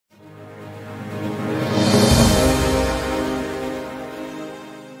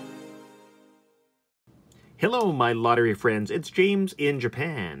Hello, my lottery friends. It's James in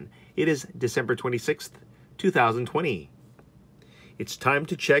Japan. It is December 26th, 2020. It's time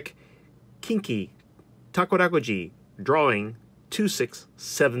to check Kinki Takarakuji drawing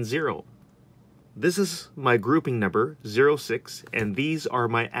 2670. This is my grouping number 06, and these are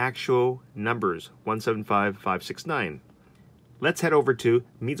my actual numbers 175569. Let's head over to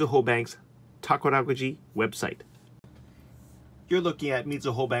Mizuho Bank's Takarakuji website. You're looking at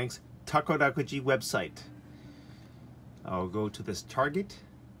Mizuho Bank's Takarakuji website. I'll go to this target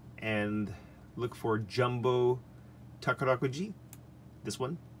and look for Jumbo Takarakuji, this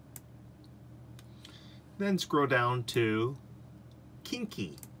one. Then scroll down to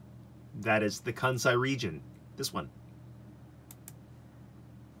Kinki, that is the Kansai region, this one.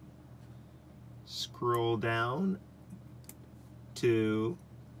 Scroll down to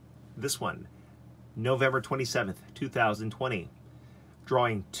this one, November 27th, 2020,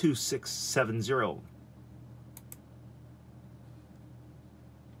 drawing 2670.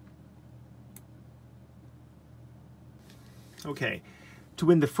 Okay, to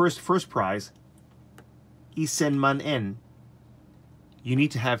win the first prize, 1000 yen, you need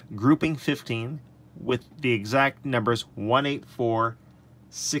to have grouping 15 with the exact numbers 184,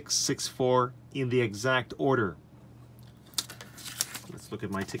 664 in the exact order. Let's look at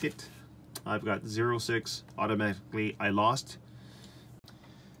my ticket. I've got 06, automatically I lost.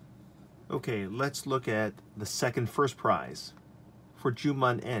 Okay, let's look at the first prize. For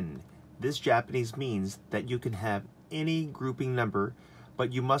Juman N, this Japanese means that you can have any grouping number,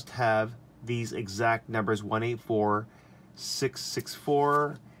 but you must have these exact numbers 184,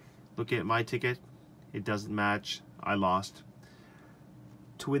 664. Look at my ticket, it doesn't match, I lost.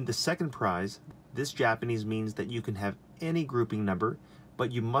 To win the second prize, this Japanese means that you can have any grouping number,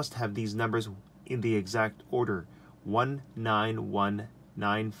 but you must have these numbers in the exact order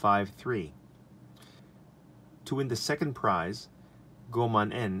 191953. To win the second prize,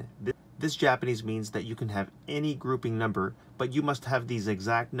 Goman N, this Japanese means that you can have any grouping number, but you must have these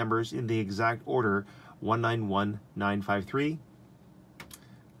exact numbers in the exact order 191953.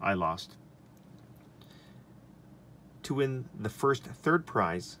 I lost. To win the third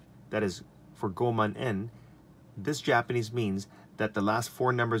prize, that is for Goman N, this Japanese means that the last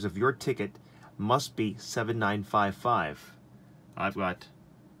four numbers of your ticket must be 7955. I've got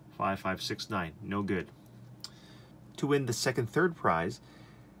 5569, no good. To win the third prize,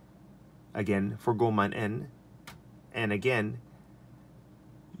 again for Goman N, and again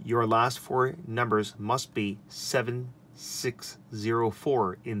your last four numbers must be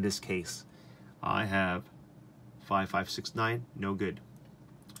 7604 in this case. I have 5569, no good.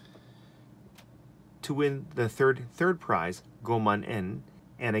 To win the third prize, Goman N,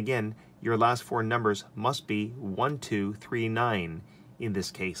 and again your last four numbers must be 1239 in this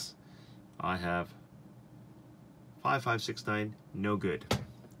case. I have 5569, no good.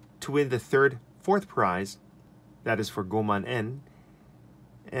 To win the fourth prize, that is for Goman N,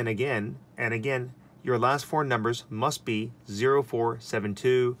 and again, your last four numbers must be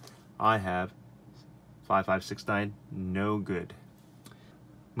 0472. I have 5569, no good.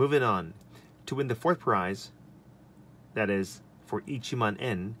 Moving on, to win the fourth prize, that is for Ichiman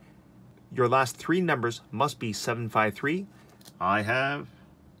N, your last three numbers must be 753. I have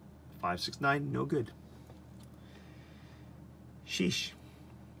 569, no good. Sheesh.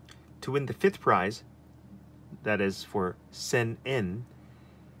 To win the fifth prize, that is for Sen N,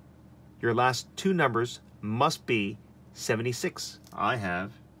 your last two numbers must be 76. I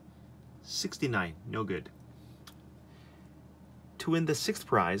have 69, no good. To win the sixth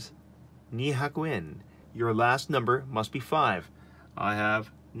prize, Nihaku N, your last number must be 5. I have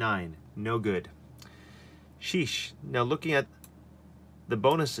 9, no good. Sheesh. Now looking at the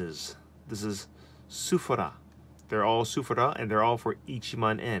bonuses, this is Sufura. They're all Sufura, and they're all for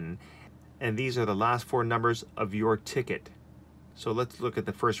Ichiman N. And these are the last four numbers of your ticket. So let's look at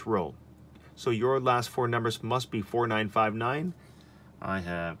the first row. So your last four numbers must be 4959. I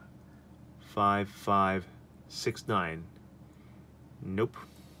have 5569. Nope.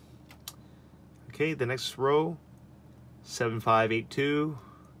 Okay, the next row, 7582.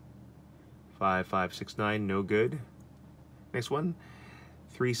 5569, no good. Next one,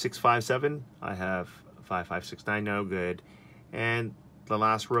 3657. I have 5569, no good. And the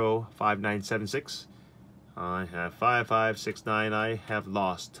last row, 5976. I have 5569. I have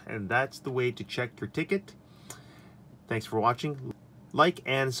lost. And that's the way to check your ticket. Thanks for watching. Like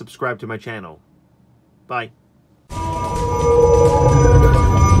and subscribe to my channel. Bye.